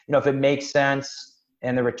if it makes sense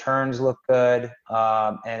and the returns look good,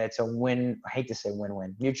 and it's a win, I hate to say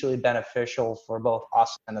win-win, mutually beneficial for both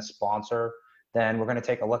us and the sponsor, then we're going to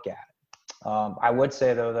take a look at it. I would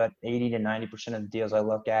say though that 80 to 90% of the deals I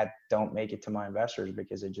look at don't make it to my investors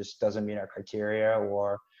because it just doesn't meet our criteria,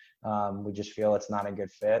 or we just feel it's not a good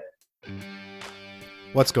fit.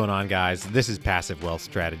 What's going on, guys? This is Passive Wealth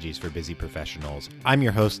Strategies for Busy Professionals. I'm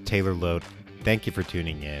your host, Taylor Loht. Thank you for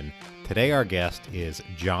tuning in. Today, our guest is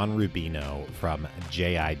John Rubino from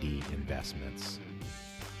JID Investments.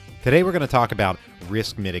 Today, we're going to talk about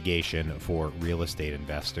risk mitigation for real estate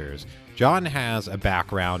investors. John has a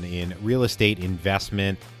background in real estate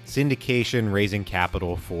investment, syndication, raising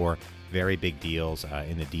capital for very big deals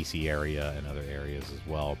in the DC area and other areas as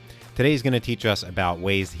well. Today he's going to teach us about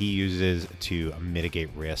ways he uses to mitigate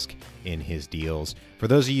risk in his deals. For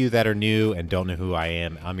those of you that are new and don't know who I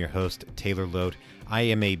am, I'm your host, Taylor Loht. I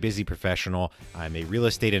am a busy professional. I'm a real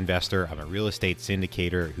estate investor. I'm a real estate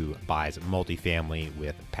syndicator who buys multifamily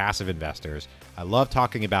with passive investors. I love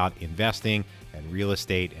talking about investing and real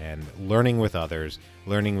estate and learning with others,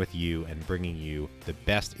 learning with you, and bringing you the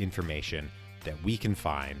best information that we can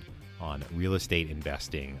find on real estate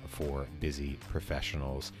investing for busy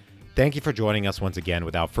professionals. Thank you for joining us once again.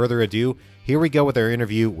 Without further ado, here we go with our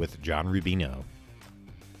interview with John Rubino.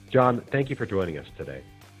 John, thank you for joining us today.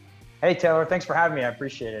 Hey, Taylor, thanks for having me. I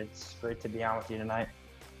appreciate it. It's great to be on with you tonight.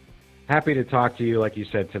 Happy to talk to you. Like you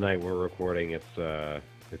said, tonight we're recording. It's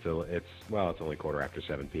only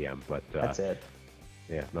 7:15 p.m., but that's it.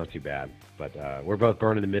 Yeah, not too bad. But we're both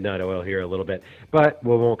burning the midnight oil here a little bit, but we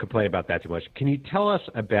won't complain about that too much. Can you tell us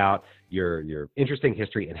about your interesting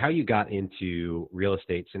history and how you got into real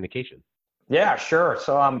estate syndication? Yeah, sure.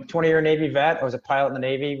 So I'm a 20-year Navy vet. I was a pilot in the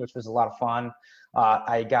Navy, which was a lot of fun.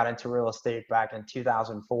 I got into real estate back in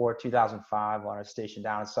 2004, 2005 when I was stationed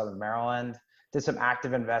down in Southern Maryland. Did some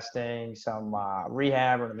active investing, some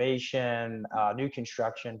rehab, renovation, new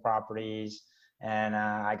construction properties. And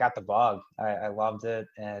I got the bug. I loved it,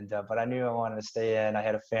 but I knew I wanted to stay in. I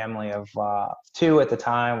had a family of 2 at the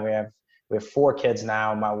time. We have 4 kids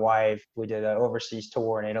now. My wife, we did an overseas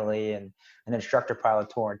tour in Italy and an instructor pilot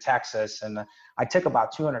tour in Texas. And I took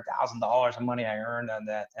about $200,000 of money I earned on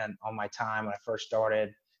that and on my time when I first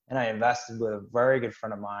started, and I invested with a very good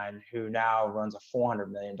friend of mine who now runs a $400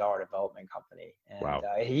 million development company. And wow.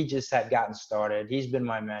 He just had gotten started. He's been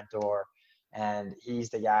my mentor. And he's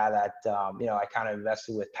the guy that, I kind of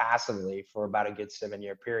invested with passively for about a good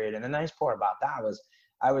 7-year period. And the nice part about that was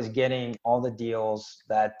I was getting all the deals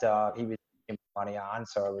that he was making money on.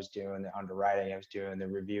 So I was doing the underwriting, I was doing the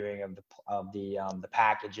reviewing of the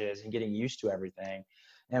packages and getting used to everything.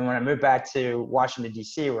 And when I moved back to Washington,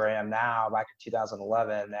 D.C., where I am now, back in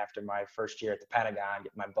 2011, after my first year at the Pentagon,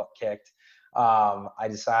 getting my butt kicked, I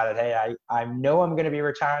decided, hey, I know I'm going to be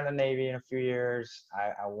retiring the Navy in a few years.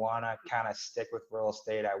 I want to kind of stick with real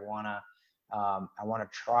estate. I want to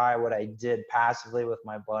try what I did passively with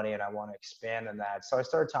my buddy, and I want to expand on that. So I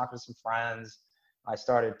started talking to some friends. I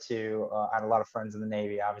started to, I had a lot of friends in the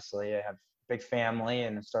Navy, obviously. I have a big family,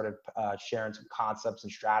 and started sharing some concepts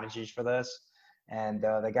and strategies for this. And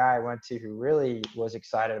the guy I went to who really was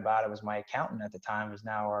excited about it was my accountant at the time, who's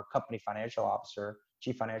now our company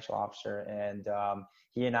chief financial officer. And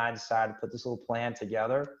he and I decided to put this little plan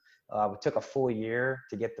together. We took a full year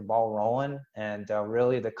to get the ball rolling. And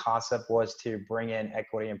really the concept was to bring in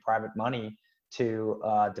equity and private money to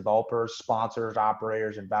developers, sponsors,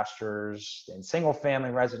 operators, investors in single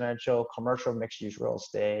family residential, commercial mixed use real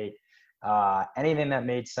estate, anything that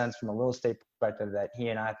made sense from a real estate perspective that he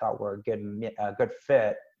and I thought were a good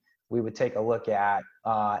fit, we would take a look at.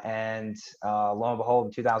 And lo and behold,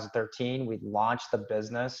 in 2013, we launched the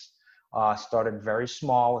business, started very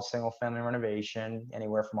small with single family renovation,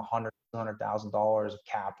 anywhere from $100,000 to $200,000 of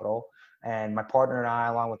capital. And my partner and I,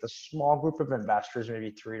 along with a small group of investors,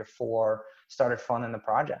 maybe 3 to 4, started funding the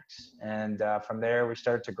projects. And from there, we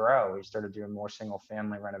started to grow. We started doing more single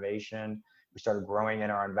family renovation. We started growing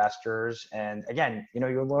in our investors. And again,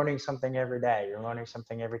 you're learning something every day. You're learning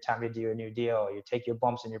something every time you do a new deal. You take your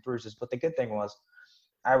bumps and your bruises. But the good thing was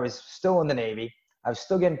I was still in the Navy. I was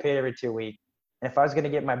still getting paid every 2 weeks. And if I was going to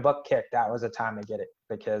get my butt kicked, that was the time to get it,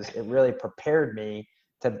 because it really prepared me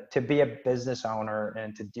to be a business owner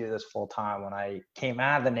and to do this full time when I came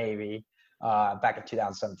out of the Navy back in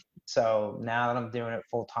 2017. So now that I'm doing it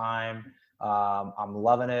full time, I'm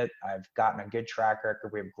loving it. I've gotten a good track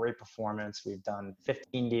record. We have great performance. We've done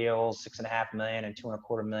 15 deals, $6.5 million and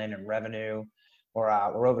 $2.25 million in revenue.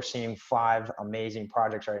 We're overseeing 5 amazing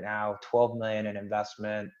projects right now, $12 million in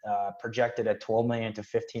investment, projected at $12 million to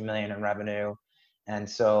 $15 million in revenue. And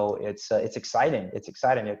so it's exciting. It's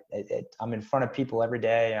exciting. I'm in front of people every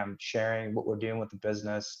day. I'm sharing what we're doing with the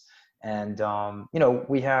business. And,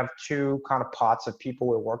 we have two kind of pots of people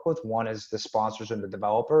we work with. One is the sponsors and the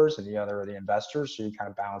developers, and the other are the investors. So you kind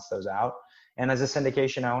of balance those out. And as a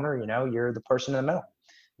syndication owner, you're the person in the middle.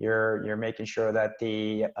 You're making sure that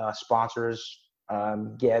the sponsors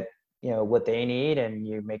get, what they need, and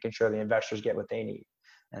you're making sure the investors get what they need.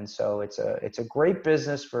 And so it's a great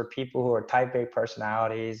business for people who are type A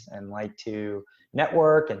personalities and like to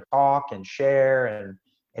network and talk and share, and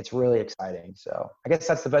it's really exciting. So I guess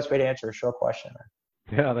that's the best way to answer a short question.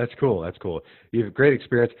 Yeah, that's cool. That's cool. You have great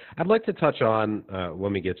experience. I'd like to touch on,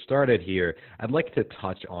 when we get started here, I'd like to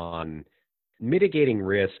touch on mitigating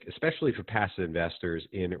risk, especially for passive investors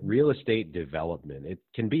in real estate development. It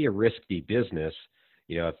can be a risky business.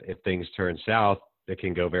 If things turn south, it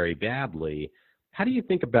can go very badly. How do you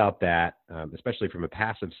think about that, especially from a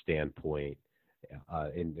passive standpoint,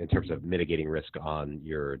 in terms of mitigating risk on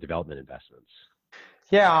your development investments?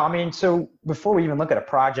 Yeah, so before we even look at a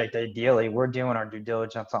project, ideally, we're doing our due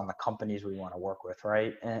diligence on the companies we want to work with,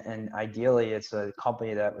 right? And ideally, it's a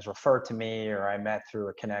company that was referred to me or I met through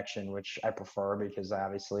a connection, which I prefer because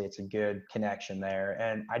obviously it's a good connection there.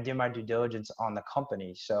 And I do my due diligence on the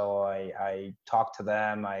company. So I talk to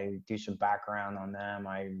them, I do some background on them,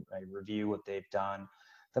 I review what they've done.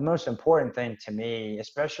 The most important thing to me,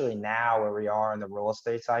 especially now where we are in the real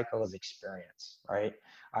estate cycle, is experience, right?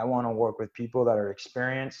 I want to work with people that are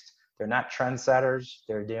experienced. They're not trendsetters.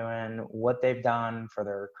 They're doing what they've done for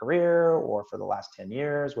their career or for the last 10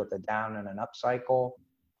 years with a down and an up cycle.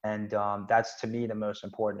 And that's, to me, the most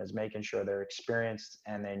important, is making sure they're experienced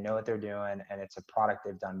and they know what they're doing and it's a product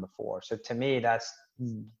they've done before. So to me, that's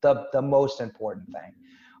the most important thing.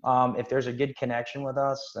 If there's a good connection with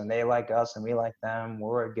us and they like us and we like them,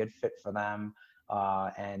 we're a good fit for them,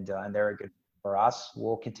 and they're a good for us,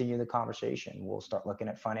 we'll continue the conversation. We'll start looking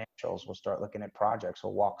at financials. We'll start looking at projects.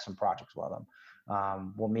 We'll walk some projects with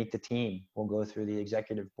them. We'll meet the team. We'll go through the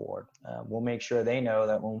executive board. We'll make sure they know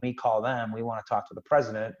that when we call them, we want to talk to the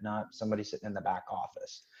president, not somebody sitting in the back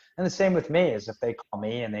office. And the same with me is if they call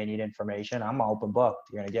me and they need information, I'm an open book.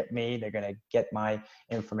 You're going to get me. They're going to get my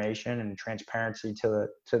information and transparency to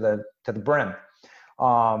the brim.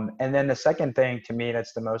 And then the second thing to me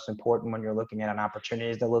that's the most important when you're looking at an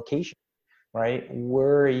opportunity is the location. Right?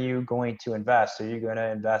 Where are you going to invest? Are you going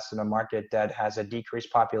to invest in a market that has a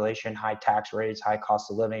decreased population, high tax rates, high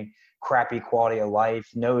cost of living, crappy quality of life,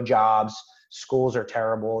 no jobs, schools are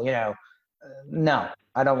terrible? No,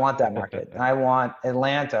 I don't want that market. I want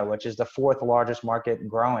Atlanta, which is the fourth largest market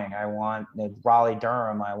growing. I want Raleigh,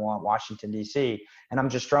 Durham. I want Washington, D.C. And I'm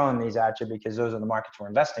just throwing these at you because those are the markets we're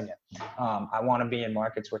investing in. I want to be in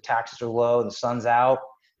markets where taxes are low, the sun's out.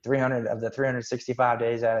 300 of the 365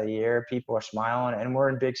 days out of the year, people are smiling, and we're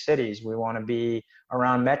in big cities. We want to be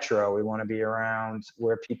around metro. We want to be around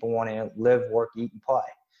where people want to live, work, eat, and play.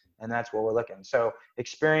 And that's what we're looking. So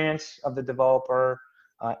experience of the developer,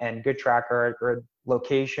 and good track record,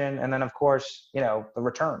 location. And then of course, the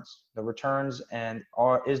returns and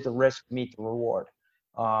is the risk meet the reward?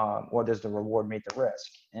 Or does the reward meet the risk?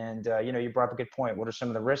 And, you brought up a good point. What are some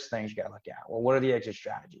of the risk things you got to look at? Well, what are the exit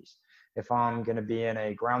strategies? If I'm going to be in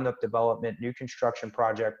a ground up development, new construction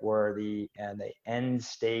project where the end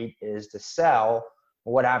state is to sell,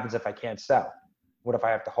 well, what happens if I can't sell? What if I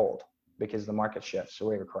have to hold because the market shifts? So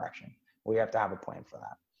we have a correction. We have to have a plan for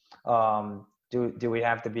that. Do we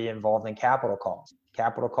have to be involved in capital calls?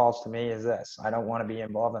 Capital calls to me is this. I don't want to be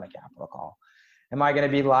involved in a capital call. Am I going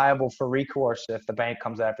to be liable for recourse if the bank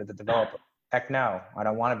comes after the developer? Heck no, I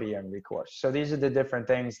don't want to be in recourse. So these are the different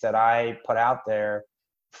things that I put out there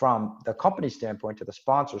from the company standpoint to the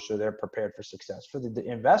sponsor, so they're prepared for success. For the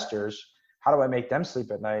investors, how do I make them sleep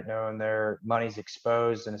at night knowing their money's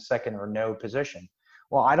exposed in a second or no position?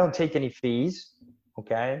 Well, I don't take any fees,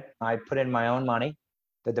 okay? I put in my own money.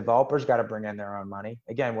 The developer's got to bring in their own money.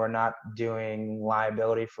 Again, we're not doing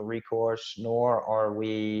liability for recourse, nor are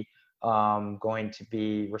we going to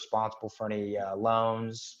be responsible for any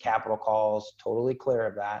loans, capital calls, totally clear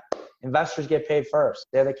of that. Investors get paid first.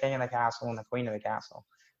 They're the king of the castle and the queen of the castle.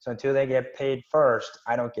 So until they get paid first,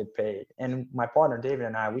 I don't get paid. And my partner, David,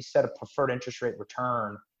 and I, we set a preferred interest rate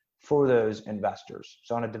return for those investors.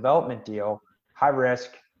 So on a development deal, high risk,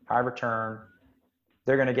 high return,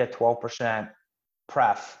 they're going to get 12%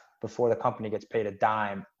 pref before the company gets paid a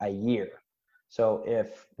dime a year. So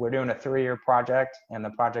if we're doing a 3-year project and the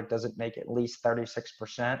project doesn't make at least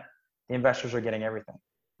 36%, the investors are getting everything.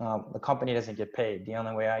 The company doesn't get paid. The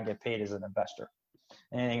only way I get paid is an investor.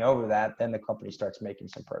 Anything over that, then the company starts making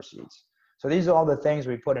some proceeds. So these are all the things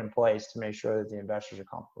we put in place to make sure that the investors are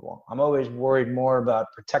comfortable. I'm always worried more about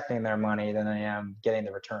protecting their money than I am getting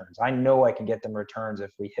the returns. I know I can get them returns if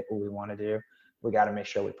we hit what we want to do. We got to make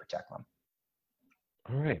sure we protect them.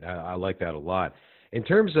 All right. I like that a lot. In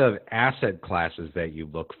terms of asset classes that you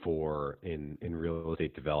look for in real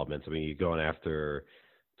estate developments, I mean, you're going after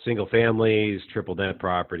single families, triple net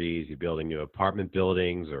properties, you're building new apartment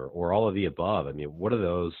buildings, or all of the above. I mean, what do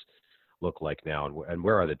those look like now, and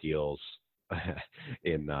where are the deals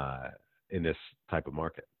in this type of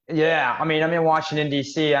market? Yeah, I mean, I'm in Washington,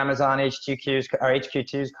 D.C. Amazon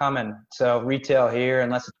HQ2 is coming. So retail here,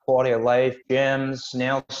 unless it's quality of life, gyms,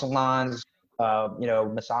 nail salons,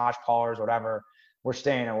 massage parlors, whatever, we're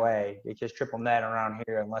staying away because triple net around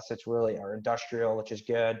here, unless it's really or industrial, which is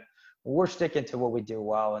good, we're sticking to what we do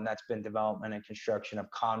well, and that's been development and construction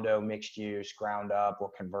of condo, mixed use, ground up,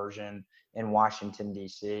 or conversion in Washington,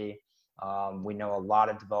 D.C. We know a lot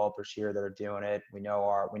of developers here that are doing it. We know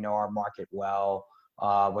our market well.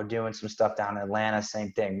 We're doing some stuff down in Atlanta,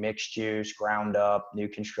 same thing, mixed use, ground up, new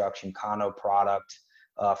construction, condo product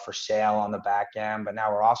for sale on the back end. But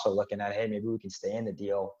now we're also looking at, hey, maybe we can stay in the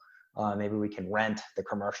deal. Maybe we can rent the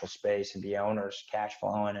commercial space and be owners, cash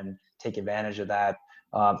flowing, and take advantage of that.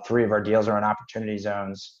 3 of our deals are in opportunity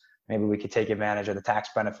zones. Maybe we could take advantage of the tax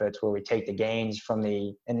benefits where we take the gains from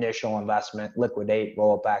the initial investment, liquidate,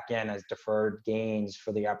 roll it back in as deferred gains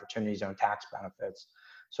for the opportunity zone tax benefits.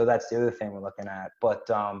 So that's the other thing we're looking at. But,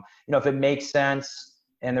 if it makes sense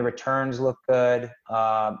and the returns look good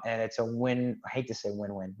and it's a win, I hate to say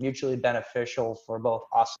win-win, mutually beneficial for both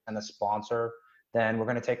us and the sponsor, then we're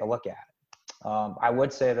going to take a look at it. I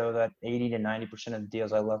would say, though, that 80 to 90% of the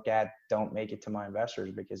deals I look at don't make it to my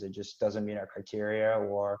investors because it just doesn't meet our criteria,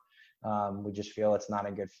 or we just feel it's not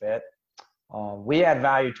a good fit. We add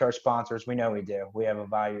value to our sponsors. We know we do. We have a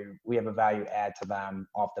value add to them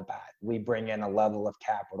off the bat. We bring in a level of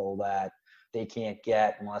capital that they can't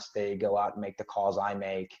get unless they go out and make the calls I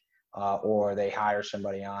make, or they hire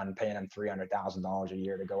somebody on, paying them $300,000 a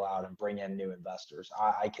year to go out and bring in new investors.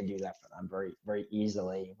 I can do that for them very, very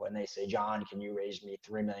easily. When they say, John, can you raise me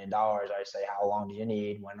 $3 million? I say, how long do you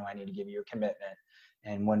need? When do I need to give you a commitment?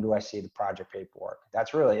 And when do I see the project paperwork?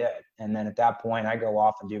 That's really it. And then at that point, I go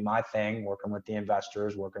off and do my thing, working with the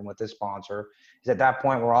investors, working with the sponsor. Because at that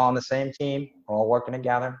point, we're all on the same team. We're all working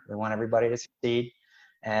together. We want everybody to succeed.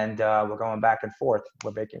 And we're going back and forth.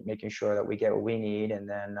 We're making sure that we get what we need. And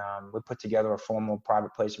then we put together a formal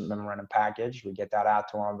private placement memorandum package. We get that out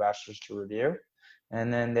to our investors to review.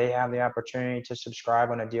 And then they have the opportunity to subscribe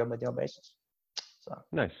on a deal-by-deal basis. So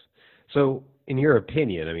nice. So in your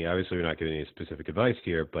opinion, I mean, obviously we're not giving any specific advice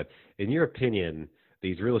here, but in your opinion,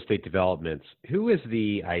 these real estate developments, who is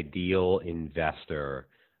the ideal investor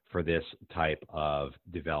for this type of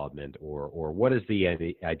development, or what is the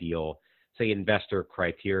ideal, say, investor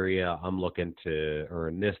criteria? I'm looking to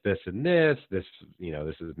earn this, and this, this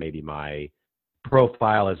is maybe my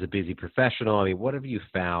profile as a busy professional. I mean, what have you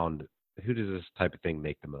found? Who does this type of thing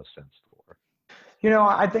make the most sense for?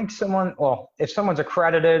 I think if someone's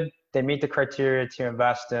accredited, they meet the criteria to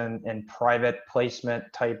invest in private placement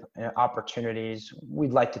type opportunities,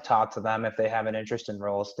 we'd like to talk to them if they have an interest in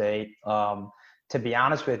real estate. To be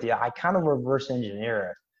honest with you, I kind of reverse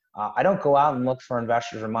engineer it. I don't go out and look for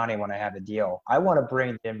investors or money when I have a deal. I want to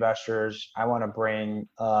bring the investors. I want to bring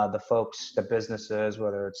the folks, the businesses,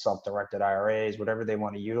 whether it's self-directed IRAs, whatever they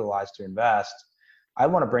want to utilize to invest. I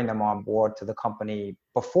want to bring them on board to the company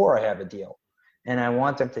before I have a deal. And I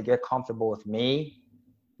want them to get comfortable with me,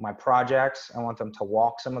 my projects. I want them to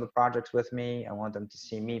walk some of the projects with me. I want them to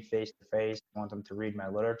see me face to face. I want them to read my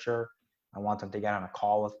literature. I want them to get on a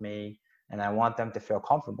call with me, and I want them to feel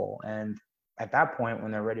comfortable. And at that point,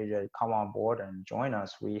 when they're ready to come on board and join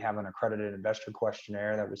us, we have an accredited investor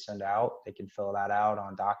questionnaire that we send out. They can fill that out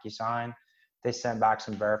on DocuSign. They send back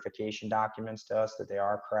some verification documents to us that they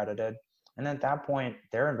are accredited. And at that point,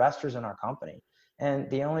 they're investors in our company. And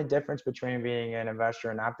the only difference between being an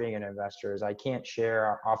investor and not being an investor is I can't share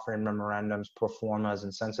our offering memorandums, pro formas,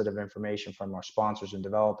 and sensitive information from our sponsors and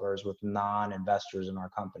developers with non-investors in our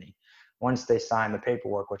company. Once they sign the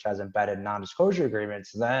paperwork, which has embedded non-disclosure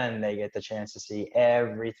agreements, then they get the chance to see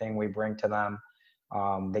everything we bring to them.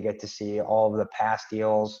 They get to see all of the past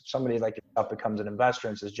deals. Somebody like yourself becomes an investor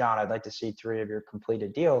and says, John, I'd like to see 3 of your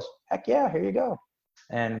completed deals. Heck yeah, here you go.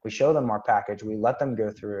 And we show them our package. We let them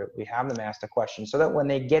go through it. We have them ask the question so that when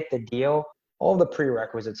they get the deal, all the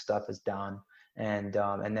prerequisite stuff is done. And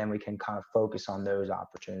then we can kind of focus on those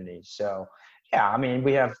opportunities. So, yeah, I mean,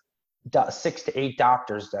 we have 6 to 8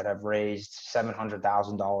 doctors that have raised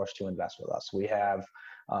 $700,000 to invest with us. We have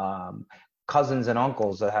cousins and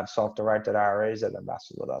uncles that have self-directed IRAs that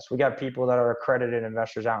invested with us. We got people that are accredited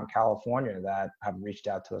investors out in California that have reached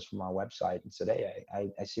out to us from our website and said, hey,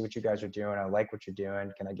 I see what you guys are doing. I like what you're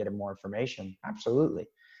doing. Can I get more information? Absolutely.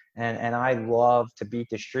 And I love to beat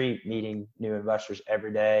the street, meeting new investors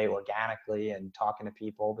every day organically and talking to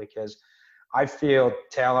people, because I feel,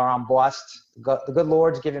 Taylor, I'm blessed. The good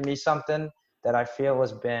Lord's given me something that I feel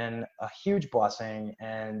has been a huge blessing,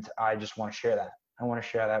 and I just want to share that. I want to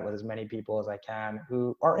share that with as many people as I can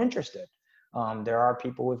who are interested. There are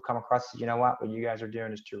people who've come across, you know what you guys are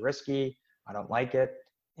doing is too risky. I don't like it.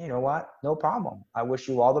 You know what? No problem. I wish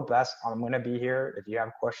you all the best. I'm going to be here. If you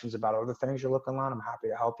have questions about other things you're looking on, I'm happy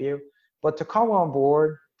to help you. But to come on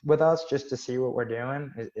board with us just to see what we're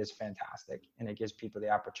doing is fantastic. And it gives people the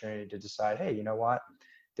opportunity to decide, hey, you know what?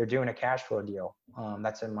 They're doing a cash flow deal.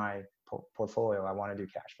 That's in my portfolio. I want to do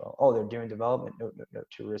cash flow. Oh, they're doing development. No,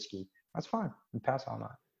 too risky. That's fine. We pass on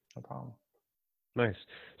that. No problem. Nice.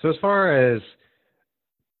 So as far as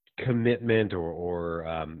commitment or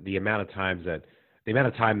the amount of time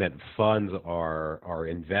that funds are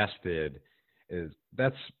invested,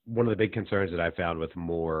 that's one of the big concerns that I found with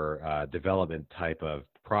more development type of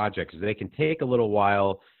projects. They can take a little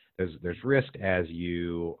while. There's risk as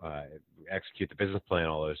you execute the business plan,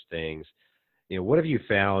 all those things. What have you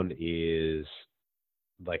found is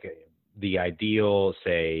like the ideal,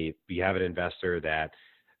 say you have an investor that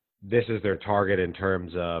this is their target in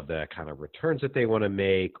terms of the kind of returns that they want to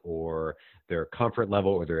make, or their comfort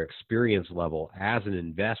level or their experience level as an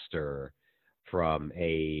investor from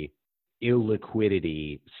a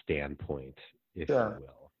illiquidity standpoint, if you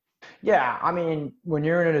will? Yeah, I mean, when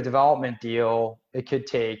you're in a development deal, it could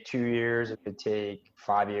take 2 years, it could take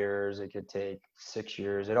 5 years, it could take 6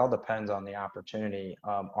 years. It all depends on the opportunity.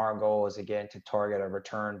 Our goal is, again, to target a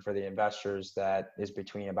return for the investors that is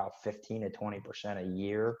between about 15 to 20% a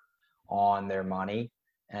year on their money.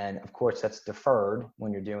 And of course, that's deferred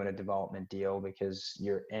when you're doing a development deal, because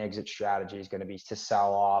your exit strategy is going to be to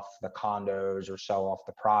sell off the condos or sell off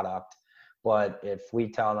the product. But if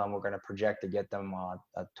we tell them we're going to project to get them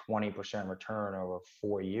a 20% return over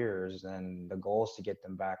 4 years, then the goal is to get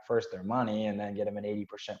them back first their money and then get them an 80%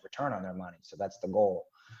 return on their money. So that's the goal.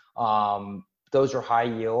 Those are high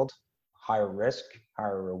yield, higher risk,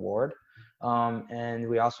 higher reward. And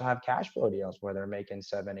we also have cash flow deals where they're making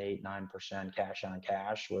 7, 8, 9% cash on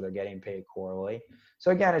cash, where they're getting paid quarterly. So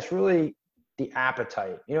again, it's really the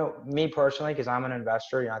appetite. Me personally, because I'm an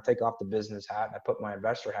investor, I take off the business hat and I put my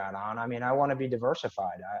investor hat on. I mean, I want to be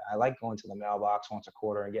diversified. I like going to the mailbox once a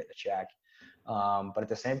quarter and getting a check. But at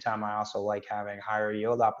the same time, I also like having higher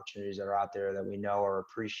yield opportunities that are out there that we know are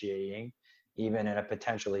appreciating, even in a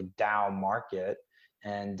potentially down market.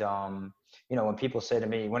 And, when people say to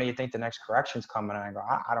me, when do you think the next correction's coming? And I go,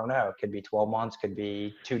 I don't know. It could be 12 months, could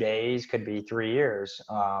be 2 days, could be 3 years.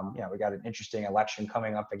 We got an interesting election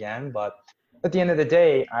coming up again, but at the end of the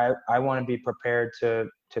day, I want to be prepared to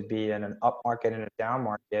be in an up market and a down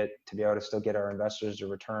market to be able to still get our investors the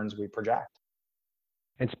returns we project.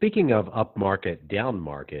 And speaking of up market, down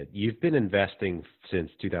market, you've been investing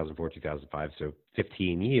since 2004, 2005, so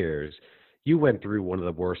 15 years. You went through one of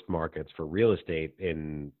the worst markets for real estate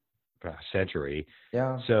in a century.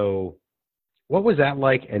 Yeah. So what was that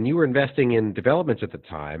like? And you were investing in developments at the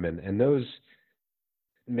time, and those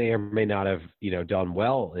may or may not have, done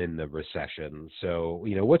well in the recession. So,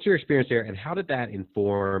 what's your experience there, and how did that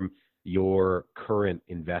inform your current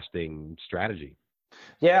investing strategy?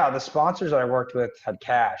 Yeah, the sponsors I worked with had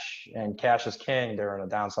cash, and cash is king during a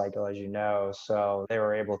down cycle, as you know. So they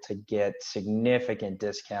were able to get significant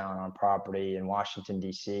discount on property in Washington,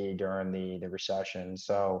 D.C. during the recession.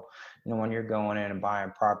 So, when you're going in and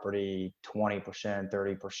buying property 20%,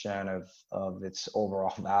 30% of its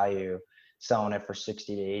overall value, selling it for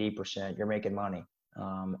 60 to 80%, you're making money.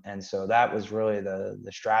 And so that was really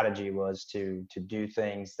the strategy, was to do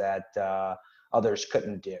things that others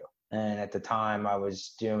couldn't do. And at the time, I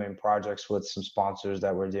was doing projects with some sponsors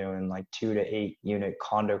that were doing like 2 to 8 unit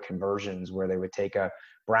condo conversions, where they would take a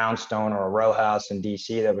brownstone or a row house in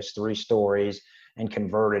DC that was 3 stories and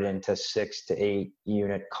convert it into 6 to 8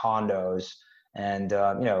 unit condos. And,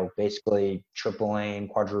 basically tripling,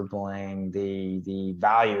 quadrupling the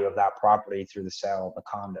value of that property through the sale of the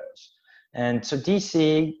condos. And so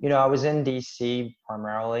DC, I was in DC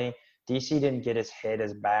primarily. DC didn't get hit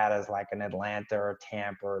as bad as like an Atlanta or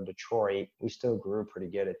Tampa or Detroit. We still grew pretty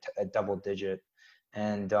good at double digit.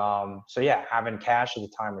 And having cash at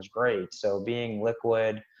the time was great. So being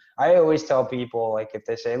liquid, I always tell people, like, if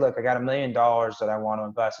they say, look, I got $1 million that I want to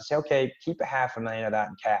invest, I say, okay, keep $500,000 of that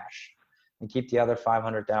in cash and keep the other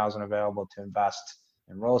 500,000 available to invest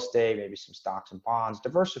real estate, maybe some stocks and bonds.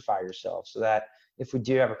 Diversify yourself so that if we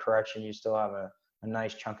do have a correction, you still have a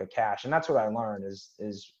nice chunk of cash. And that's what I learned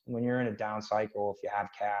is when you're in a down cycle, if you have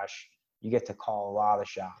cash, you get to call a lot of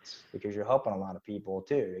shots because you're helping a lot of people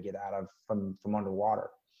too to get out of from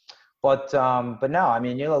underwater. But no, I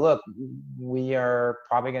mean, look, we are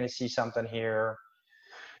probably going to see something here.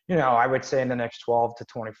 I would say in the next 12 to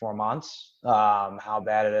 24 months. How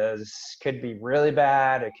bad it is could be really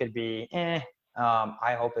bad. It could be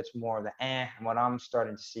I hope it's more of the And what I'm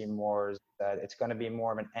starting to see more is that it's going to be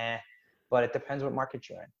more of an but it depends what market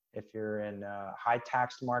you're in. If you're in high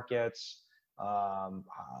taxed markets,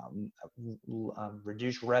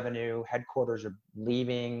 reduced revenue, headquarters are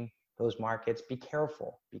leaving those markets, be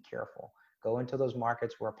careful. Go into those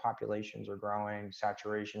markets where populations are growing,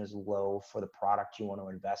 saturation is low for the product you want to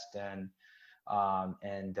invest in,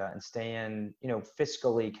 and stay in,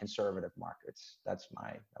 fiscally conservative markets. That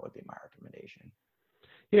would be my recommendation.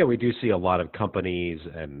 Yeah, we do see a lot of companies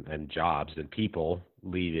and jobs and people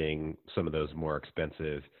leaving some of those more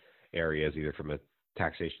expensive areas, either from a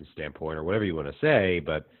taxation standpoint or whatever you want to say,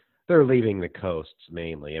 but they're leaving the coasts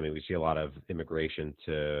mainly. I mean, we see a lot of immigration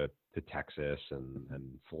to Texas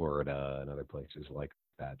and Florida and other places like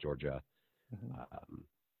that, Georgia,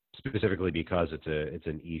 specifically because it's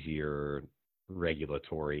an easier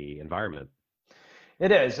regulatory environment.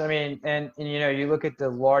 It is. I mean, and you look at the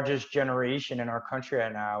largest generation in our country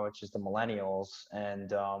right now, which is the millennials,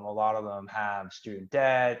 and a lot of them have student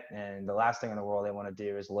debt, and the last thing in the world they want to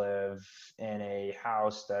do is live in a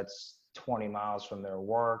house that's 20 miles from their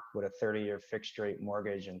work with a 30-year fixed rate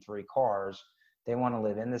mortgage and 3 cars. They want to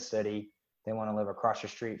live in the city. They want to live across the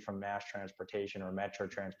street from mass transportation or metro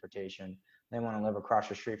transportation. They want to live across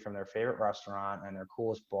the street from their favorite restaurant and their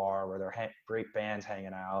coolest bar where their great band's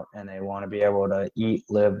hanging out. And they want to be able to eat,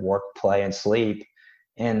 live, work, play, and sleep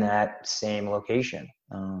in that same location.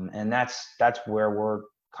 And that's where we're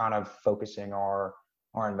kind of focusing our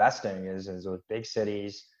investing is those big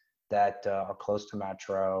cities that are close to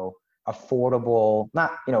metro, affordable,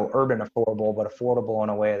 not, urban affordable, but affordable in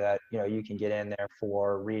a way that, you can get in there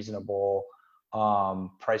for reasonable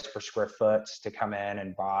price per square foot to come in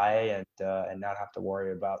and buy and not have to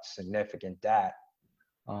worry about significant debt.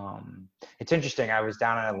 It's interesting. I was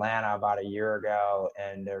down in Atlanta about a year ago,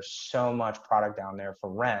 and there's so much product down there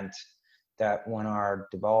for rent that when our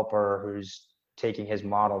developer, who's taking his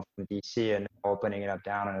model from DC and opening it up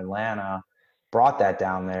down in Atlanta, brought that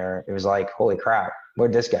down there, it was like, holy crap,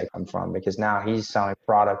 where'd this guy come from? Because now he's selling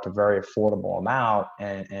product a very affordable amount,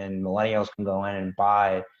 and millennials can go in and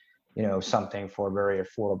buy, something for a very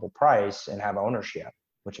affordable price and have ownership,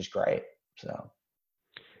 which is great. So.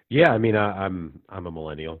 Yeah, I mean, I'm a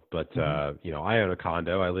millennial, but I own a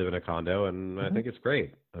condo. I live in a condo, and I think it's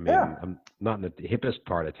great. I mean, I'm not in the hippest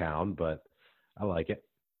part of town, but I like it.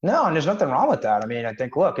 No, and there's nothing wrong with that. I mean, I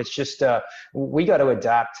think, look, it's just we got to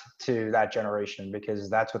adapt to that generation because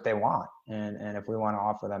that's what they want. And if we want to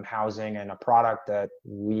offer them housing and a product that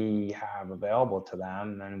we have available to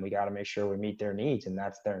them, then we got to make sure we meet their needs, and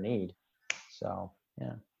that's their need. So,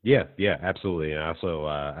 yeah. Yeah, absolutely. And also,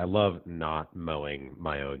 I love not mowing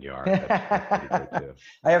my own yard. That's pretty good too.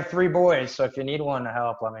 I have 3 boys, so if you need one to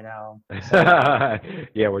help, let me know.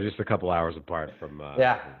 Yeah, we're just a couple hours apart from.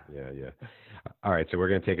 Yeah. All right, so we're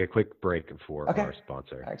going to take a quick break for our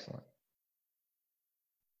sponsor. Excellent.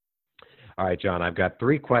 All right, John, I've got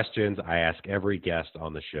 3 questions I ask every guest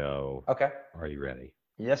on the show. Okay. Are you ready?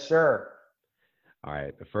 Yes, sir. All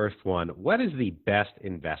right, the first one, what is the best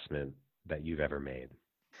investment that you've ever made?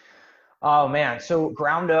 Oh, man. So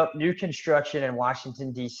ground up new construction in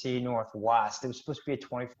Washington, D.C. Northwest. It was supposed to be a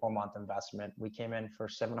 24-month investment. We came in for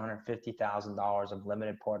 $750,000 of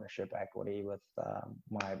limited partnership equity with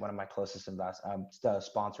one of my closest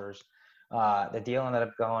sponsors. The deal ended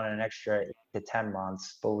up going an extra 8 to 10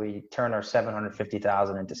 months, but we turned our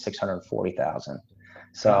 $750,000 into $640,000.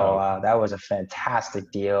 So that was a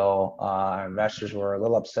fantastic deal. Our investors were a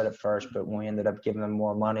little upset at first, but when we ended up giving them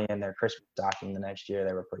more money in their Christmas stocking the next year,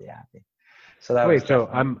 they were pretty happy. So that so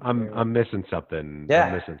I'm missing something. Yeah.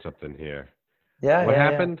 I'm missing something here. Yeah. What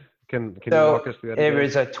happened? Can you walk us through that? It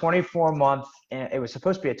was a 24-month. It was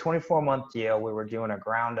supposed to be a 24-month deal. We were doing a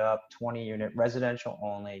ground-up 20-unit residential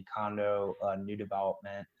only condo new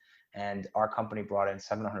development, and our company brought in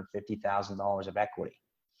 $750,000 of equity,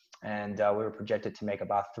 and we were projected to make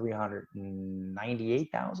about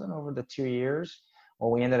 $398,000 over the 2 years. Well,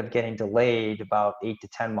 we ended up getting delayed about 8 to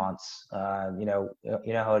 10 months. You know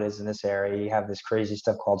how it is in this area. You have this crazy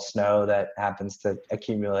stuff called snow that happens to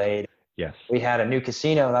accumulate. Yes. We had a new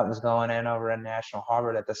casino that was going in over in National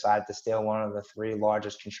Harbor that decided to steal one of the three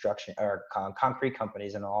largest construction or concrete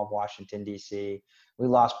companies in all of Washington, D.C. We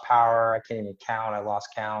lost power. I can't even count. I lost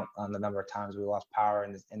count on the number of times we lost power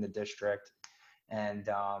in the district. And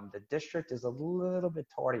the district is a little bit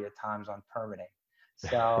tardy at times on permitting.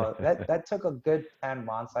 So that took a good 10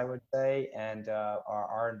 months, I would say. And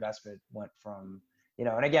our investment went from,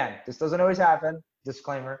 and again, this doesn't always happen,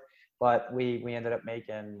 disclaimer, but we ended up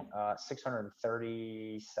making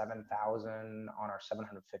 637,000 on our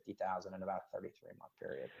 750,000 in about a 33-month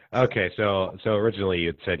period. Okay, so originally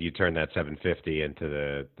you said you turned that 750 into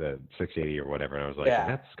the 680 or whatever, and I was like,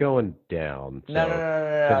 that's going down. So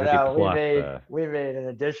No. We made an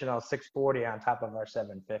additional 640 on top of our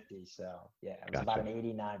 750. So yeah, it was about an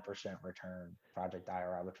 89% return project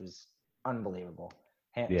IRR, which was unbelievable.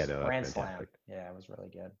 Grand slam. Yeah, it was really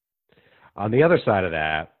good. On the other side of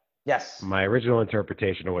that, yes, my original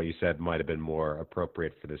interpretation of what you said might have been more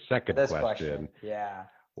appropriate for the second question. Yeah.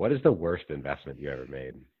 What is the worst investment you ever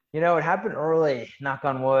made? It happened early, knock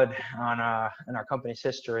on wood, in our company's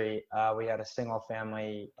history. We had a single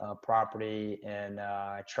family property in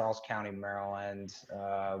Charles County, Maryland.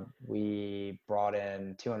 We brought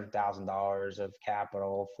in $200,000 of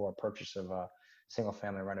capital for purchase of a single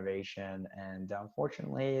family renovation. And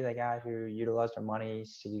unfortunately, the guy who utilized our money,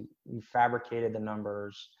 he fabricated the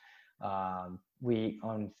numbers. We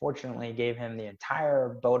unfortunately gave him the entire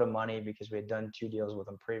boat of money because we had done 2 deals with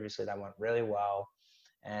him previously that went really well.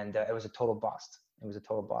 And it was a total bust.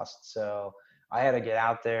 So I had to get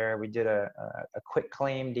out there. We did a quick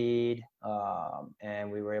claim deed,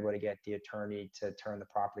 and we were able to get the attorney to turn the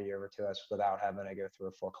property over to us without having to go through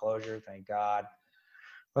a foreclosure, thank God.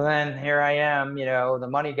 Well, then here I am, the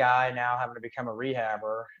money guy now having to become a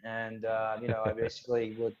rehabber. And, I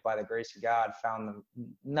basically, by the grace of God, found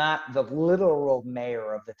not the literal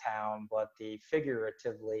mayor of the town, but the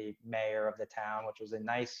figuratively mayor of the town, which was a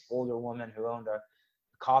nice older woman who owned a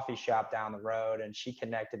coffee shop down the road. And she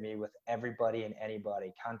connected me with everybody and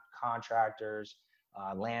anybody, contractors,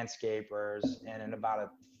 landscapers. And in about a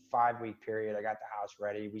 5-week period, I got the house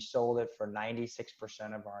ready. We sold it for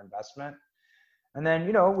 96% of our investment. And then,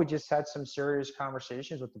 we just had some serious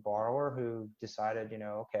conversations with the borrower who decided,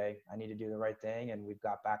 okay, I need to do the right thing. And we've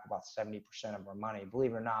got back about 70% of our money.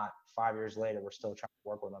 Believe it or not, 5 years later, we're still trying to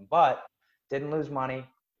work with them, but didn't lose money.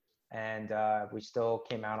 And we still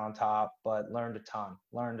came out on top, but learned a ton.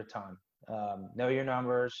 Know your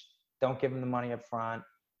numbers. Don't give them the money up front.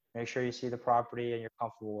 Make sure you see the property and you're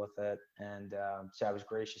comfortable with it. And so I was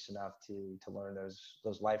gracious enough to learn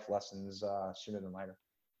those life lessons sooner than later.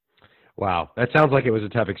 Wow. That sounds like it was a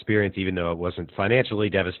tough experience, even though it wasn't financially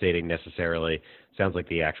devastating necessarily. Sounds like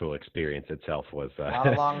the actual experience itself was a lot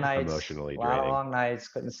of long nights, emotionally draining. A lot of long nights,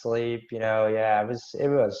 couldn't sleep, yeah, it was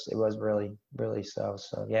really, really so.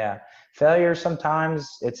 So yeah, failure sometimes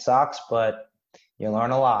it sucks, but you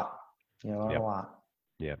learn a lot.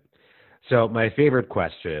 Yeah. So my favorite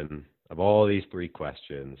question of all these 3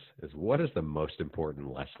 questions is, what is the most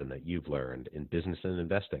important lesson that you've learned in business and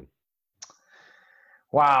investing?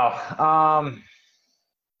 Wow.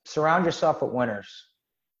 Surround yourself with winners.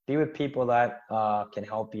 Be with people that can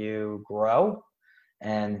help you grow,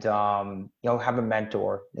 and have a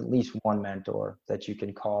mentor, at least one mentor that you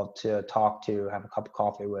can call to talk to, have a cup of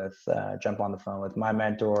coffee with, jump on the phone with. My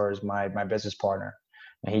mentor is my business partner,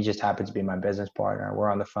 and he just happens to be my business partner.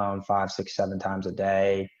 We're on the phone 5, 6, 7 times a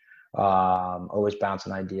day, always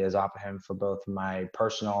bouncing ideas off of him for both my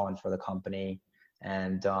personal and for the company.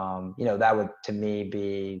 And, that would, to me,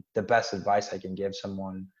 be the best advice I can give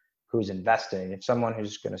someone who's investing. If someone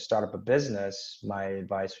who's going to start up a business, my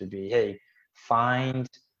advice would be, hey, find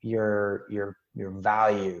your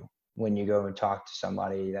value when you go and talk to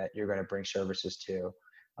somebody that you're going to bring services to.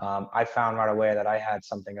 I found right away that I had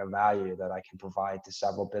something of value that I can provide to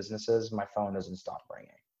several businesses. My phone doesn't stop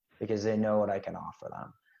ringing because they know what I can offer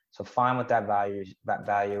them. So find what that value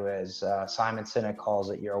is. Simon Sinek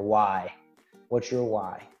calls it your why. What's your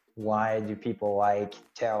why? Why do people like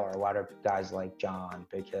Taylor? Why do guys like John?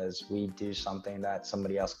 Because we do something that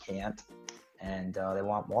somebody else can't, and they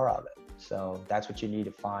want more of it. So that's what you need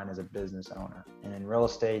to find as a business owner. And in real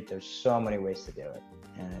estate, there's so many ways to do it,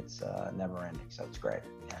 and it's never ending. So it's great.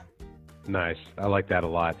 Yeah. Nice. I like that a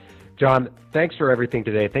lot. John, thanks for everything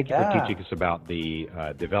today. Thank you for teaching us about the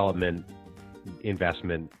development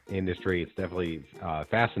investment industry. It's definitely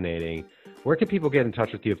fascinating. Where can people get in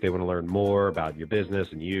touch with you if they want to learn more about your business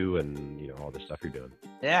and you and all the stuff you're doing?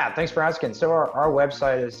 Yeah, thanks for asking. So our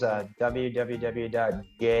website is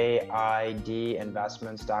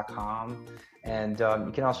www.jidinvestments.com. And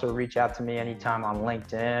you can also reach out to me anytime on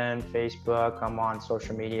LinkedIn, Facebook. I'm on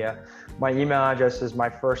social media. My email address is my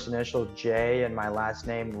first initial J and my last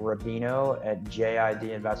name Rubino at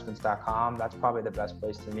jidinvestments.com. That's probably the best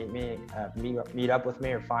place to meet up with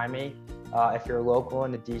me or find me. If you're local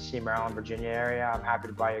in the DC, Maryland, Virginia area, I'm happy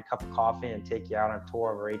to buy you a cup of coffee and take you out on a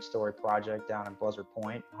tour of our 8-story project down in Blizzard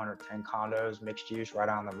Point, 110 condos, mixed use, right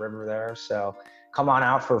on the river there. So come on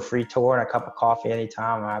out for a free tour and a cup of coffee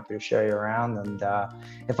anytime. I'm happy to show you around. And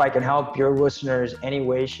if I can help your listeners any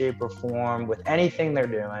way, shape, or form with anything they're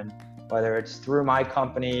doing, whether it's through my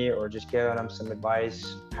company or just giving them some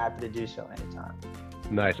advice, happy to do so anytime.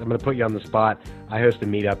 Nice. I'm going to put you on the spot. I host a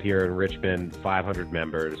meetup here in Richmond, 500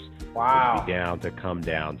 members. Wow. Would be down to come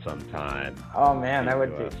down sometime. Oh man, that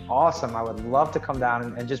would be awesome. I would love to come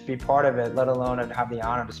down and just be part of it, let alone have the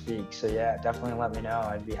honor to speak. So yeah, definitely let me know.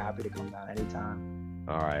 I'd be happy to come down anytime.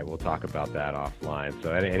 All right, we'll talk about that offline.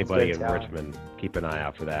 So anybody in Richmond, keep an eye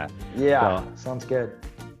out for that. Yeah, sounds good.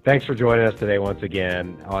 Thanks for joining us today once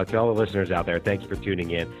again. To all the listeners out there, thanks for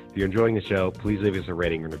tuning in. If you're enjoying the show, please leave us a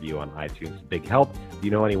rating and review on iTunes. It's a big help. If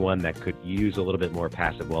you know anyone that could use a little bit more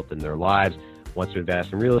passive wealth in their lives, wants to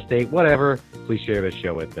invest in real estate, whatever, please share this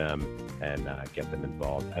show with them and get them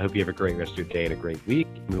involved. I hope you have a great rest of your day and a great week.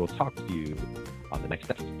 We will talk to you on the next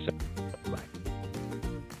episode.